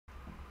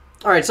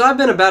Alright, so I've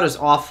been about as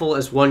awful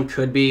as one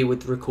could be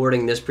with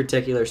recording this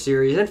particular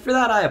series, and for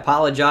that I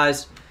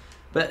apologize.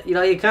 But, you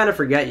know, you kind of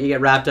forget, you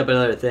get wrapped up in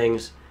other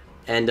things.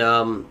 And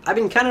I've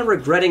been kind of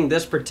regretting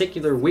this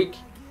particular week,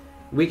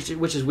 which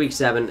is week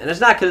 7. And it's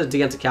not because it's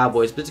against the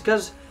Cowboys, but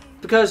it's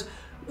because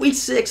week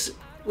 6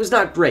 was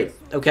not great,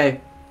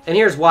 okay? And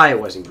here's why it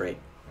wasn't great.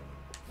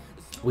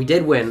 We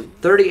did win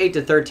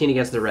 38-13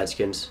 against the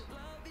Redskins.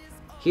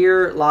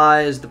 Here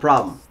lies the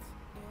problem.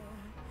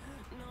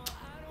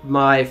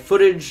 My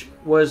footage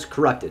was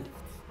corrupted.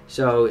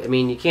 So, I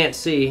mean, you can't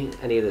see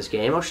any of this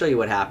game. I'll show you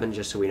what happened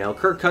just so we know.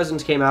 Kirk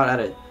Cousins came out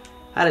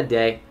had a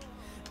day.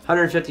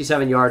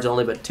 157 yards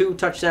only, but 2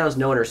 touchdowns,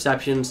 no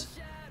interceptions.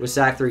 Was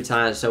sacked 3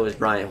 times, so was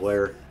Brian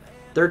Hoyer.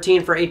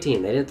 13 for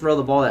 18. They didn't throw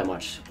the ball that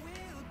much.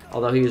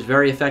 Although he was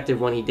very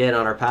effective when he did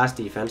on our pass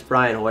defense.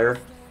 Brian Hoyer,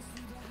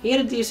 he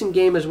had a decent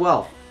game as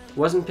well.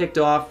 Wasn't picked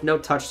off. No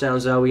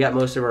touchdowns, though. We got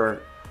most of our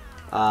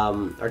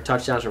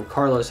touchdowns from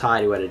Carlos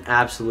Hyde, who had an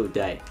absolute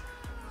day.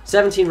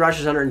 17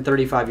 rushes,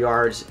 135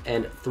 yards,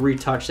 and 3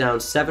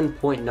 touchdowns,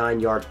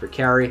 7.9 yards per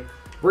carry.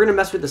 We're going to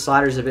mess with the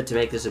sliders a bit to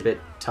make this a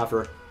bit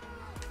tougher.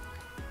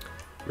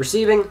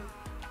 Receiving,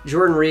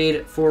 Jordan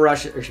Reed, 4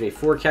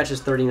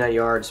 catches, 39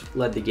 yards,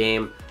 led the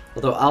game.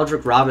 Although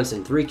Aldrick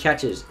Robinson, 3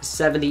 catches,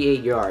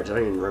 78 yards. I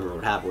don't even remember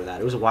what happened with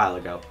that. It was a while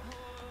ago.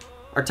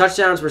 Our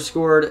touchdowns were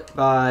scored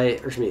by,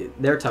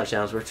 their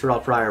touchdowns were Terrell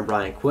Pryor and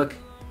Brian Quick.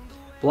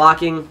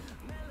 Blocking,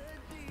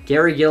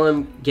 Gary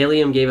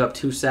Gilliam gave up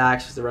 2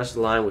 sacks. The rest of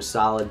the line was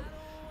solid.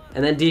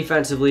 And then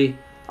defensively,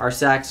 our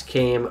sacks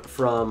came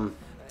from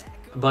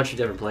a bunch of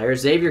different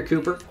players. Xavier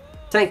Cooper,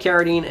 Tank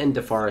Carradine, and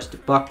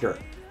DeForest Buckner.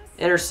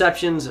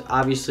 Interceptions,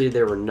 obviously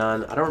there were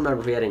none. I don't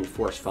remember if we had any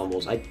forced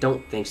fumbles. I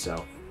don't think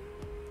so.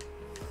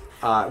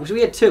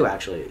 We had 2,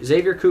 actually.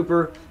 Xavier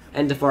Cooper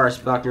and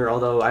DeForest Buckner,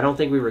 although I don't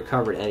think we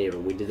recovered any of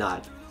them. We did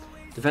not.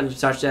 Defensive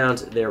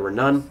touchdowns, there were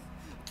none.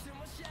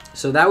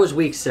 So that was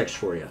week 6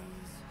 for you.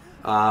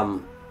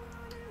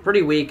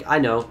 Pretty weak, I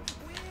know.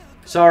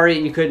 Sorry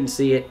you couldn't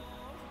see it,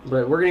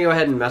 but we're going to go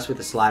ahead and mess with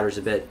the sliders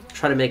a bit.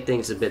 Try to make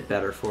things a bit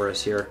better for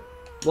us here.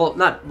 Well,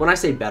 not when I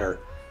say better,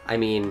 I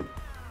mean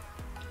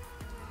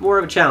more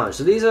of a challenge.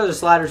 So these are the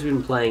sliders we've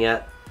been playing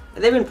at,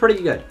 and they've been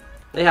pretty good.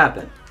 They have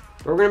been.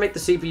 We're going to make the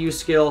CPU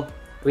skill.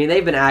 I mean,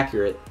 they've been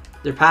accurate.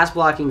 Their pass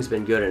blocking has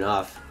been good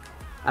enough.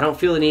 I don't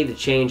feel the need to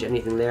change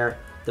anything there.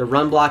 Their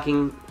run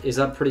blocking is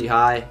up pretty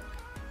high.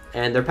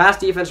 And their pass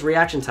defense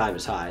reaction time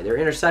is high. Their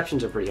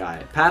interceptions are pretty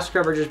high. Pass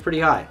coverage is pretty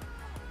high.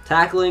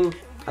 Tackling,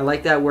 I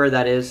like that where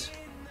that is.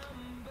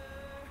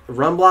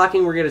 Run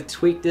blocking, we're going to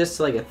tweak this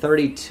to like a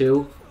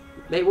 32.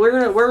 Maybe we're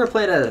gonna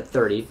play it at a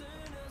 30.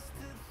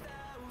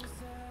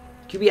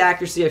 QB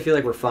accuracy, I feel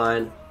like we're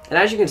fine. And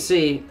as you can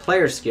see,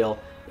 player skill,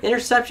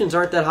 interceptions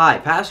aren't that high.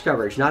 Pass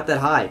coverage, not that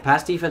high.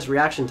 Pass defense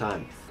reaction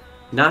time,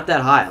 not that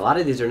high. A lot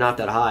of these are not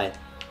that high.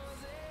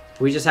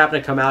 We just happen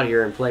to come out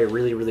here and play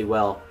really, really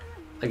well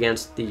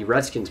against the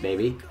Redskins,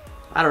 maybe.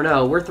 I don't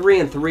know. We're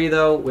 3-3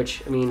 though,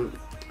 which, I mean,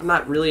 I'm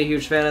not really a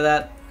huge fan of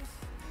that.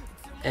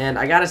 And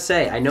I gotta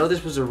say, I know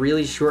this was a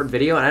really short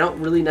video, and I don't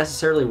really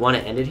necessarily want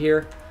to end it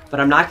here, but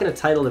I'm not gonna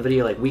title the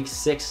video like week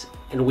 6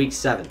 and week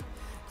 7.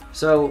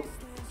 So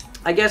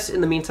I guess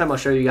in the meantime, I'll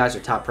show you guys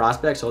our top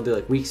prospects. So I'll do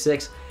like week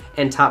 6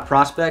 and top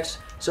prospects.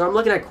 So I'm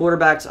looking at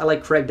quarterbacks. I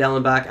like Craig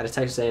Dellenbach out of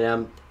Texas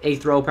A&M. A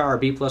throw power,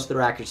 B+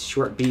 throw accuracy,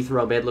 short B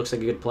throw mid. Looks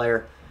like a good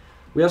player.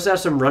 We also have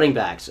some running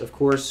backs, of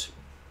course.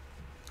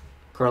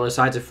 Carlos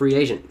Hyde's a free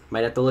agent.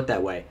 Might have to look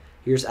that way.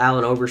 Here's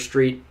Allen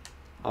Overstreet.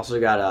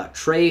 Also got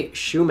Trey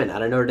Schumann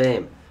out of Notre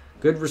Dame.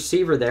 Good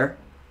receiver there.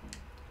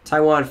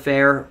 Taiwan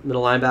Fair,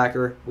 middle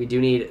linebacker. We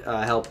do need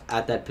help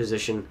at that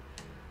position.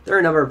 There are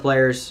a number of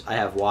players I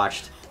have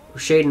watched.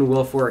 Shaden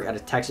Wilfork out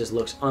of Texas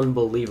looks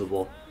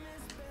unbelievable.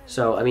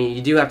 So, I mean,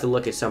 you do have to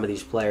look at some of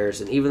these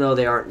players. And even though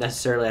they aren't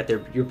necessarily at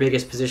your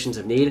biggest positions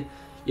of need,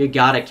 you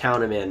got to count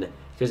them in.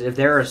 Because if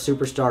they're a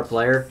superstar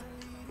player,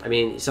 I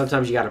mean,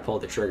 sometimes you got to pull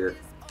the trigger.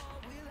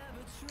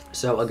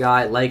 So a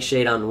guy like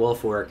Shaden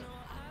Wilfork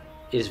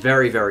is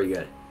very, very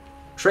good.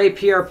 Trey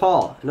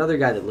Pierre-Paul, another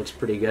guy that looks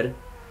pretty good.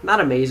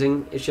 Not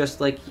amazing. It's just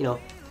like, you know,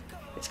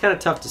 it's kind of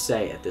tough to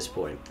say at this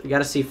point. We got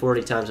to see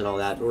 40 times and all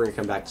that. But we're going to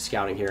come back to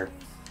scouting here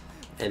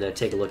and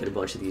take a look at a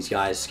bunch of these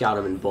guys. Scout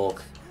them in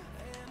bulk.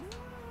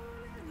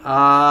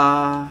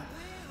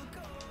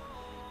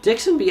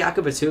 Dixon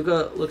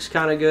Biakabatuka looks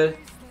kind of good.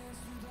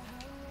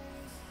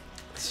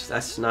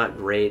 That's not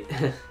great.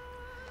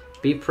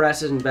 B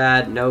press isn't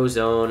bad. No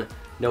zone.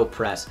 No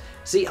press.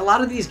 See, a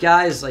lot of these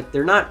guys, like,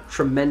 they're not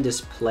tremendous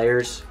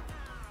players.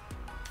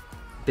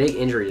 Big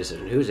injury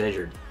decision. Who's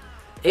injured?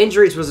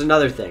 Injuries was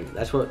another thing.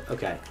 That's what...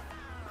 Okay.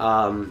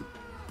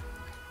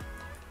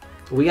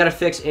 We got to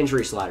fix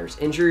injury sliders.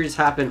 Injuries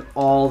happen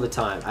all the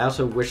time. I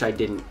also wish I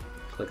didn't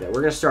click that. We're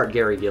going to start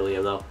Gary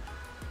Gilliam, though.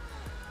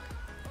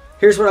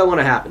 Here's what I want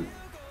to happen.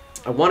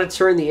 I want to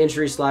turn the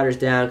injury sliders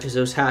down because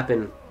those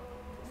happen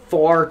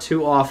far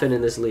too often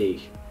in this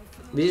league.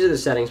 These are the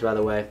settings, by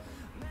the way.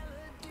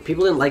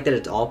 People didn't like that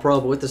it's all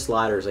pro, but with the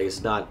sliders, like,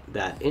 it's not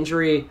that.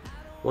 Injury,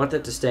 want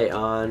that to stay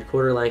on.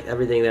 Quarter length,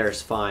 everything there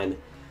is fine.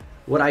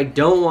 What I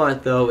don't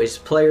want, though, is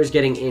players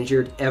getting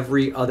injured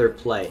every other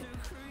play.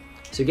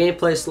 So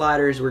gameplay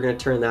sliders, we're going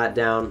to turn that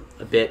down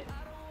a bit.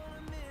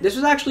 This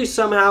was actually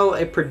somehow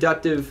a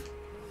productive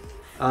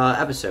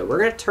episode. We're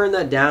going to turn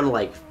that down to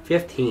like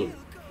 15.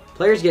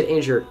 Players get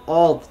injured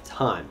all the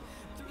time.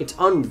 It's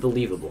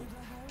unbelievable.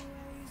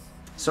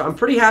 So I'm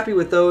pretty happy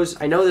with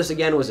those. I know this,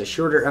 again, was a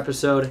shorter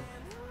episode.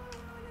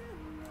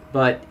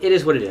 But it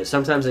is what it is.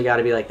 Sometimes they got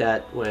to be like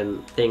that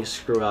when things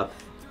screw up.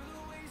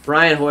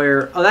 Brian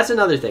Hoyer. Oh, that's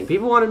another thing.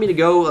 People wanted me to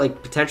go,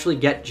 like, potentially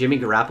get Jimmy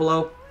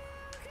Garoppolo,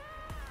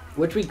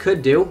 which we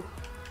could do.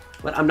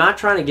 But I'm not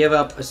trying to give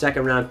up a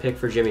second-round pick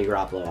for Jimmy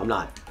Garoppolo. I'm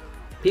not.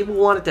 People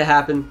want it to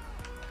happen.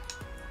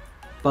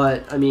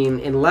 But, I mean,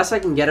 unless I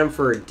can get him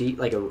for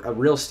a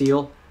real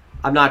steal,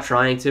 I'm not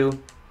trying to.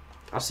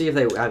 I'll see if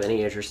they have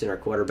any interest in our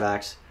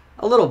quarterbacks.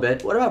 A little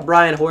bit. What about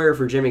Brian Hoyer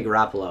for Jimmy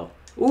Garoppolo?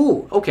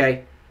 Ooh,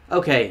 okay.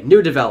 Okay,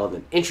 new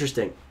development.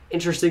 Interesting.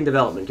 Interesting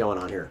development going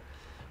on here.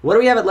 What do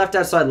we have at left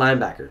outside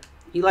linebacker?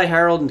 Eli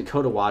Harold and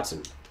Dakota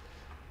Watson.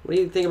 What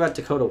do you think about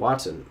Dakota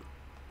Watson?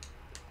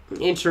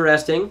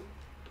 Interesting.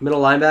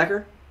 Middle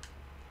linebacker.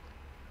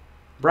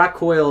 Brock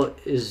Coyle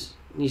he's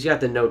got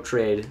the no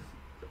trade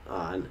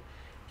on.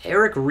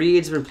 Eric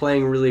Reed's been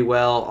playing really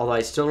well, although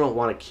I still don't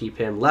want to keep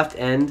him. Left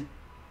end.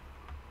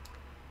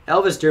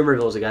 Elvis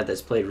Dumerville is a guy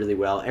that's played really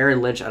well.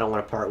 Aaron Lynch I don't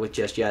want to part with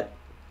just yet.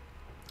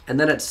 And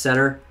then at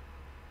center,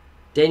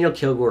 Daniel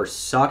Kilgore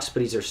sucks,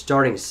 but he's our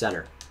starting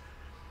center.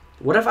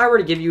 What if I were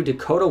to give you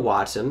Dakota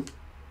Watson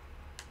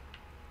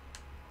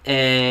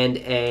and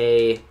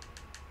a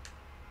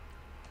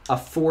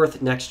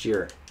fourth next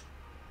year?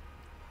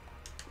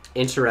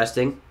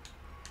 Interesting.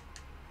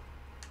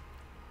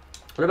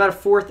 What about a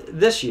fourth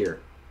this year?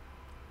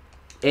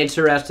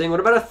 Interesting. What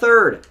about a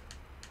third?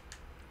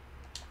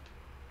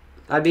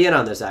 I'd be in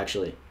on this,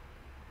 actually.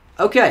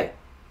 Okay.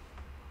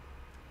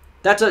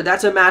 That's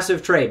a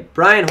massive trade.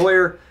 Brian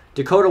Hoyer,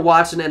 Dakota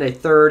Watson, and a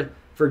third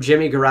for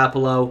Jimmy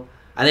Garoppolo.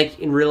 I think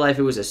in real life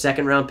it was a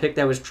second-round pick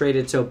that was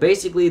traded. So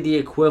basically the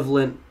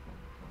equivalent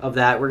of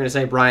that, we're going to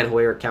say Brian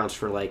Hoyer counts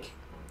for like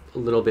a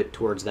little bit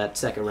towards that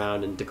second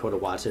round and Dakota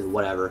Watson,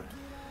 whatever.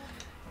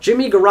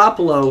 Jimmy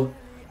Garoppolo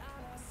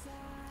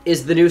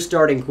is the new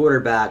starting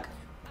quarterback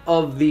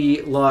of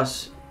the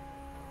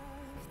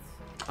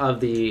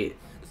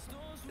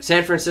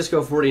San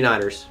Francisco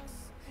 49ers.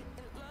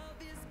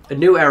 A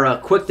new era,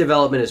 quick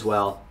development as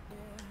well.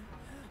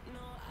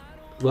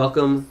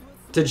 Welcome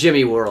to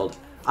Jimmy World.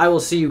 I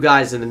will see you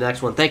guys in the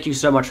next one. Thank you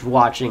so much for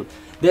watching.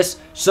 This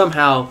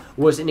somehow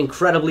was an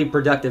incredibly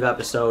productive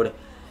episode.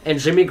 And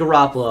Jimmy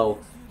Garoppolo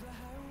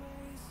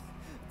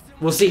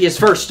will see his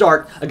first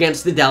start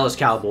against the Dallas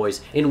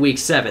Cowboys in Week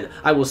 7.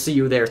 I will see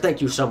you there.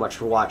 Thank you so much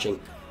for watching.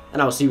 And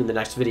I will see you in the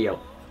next video.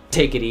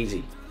 Take it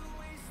easy.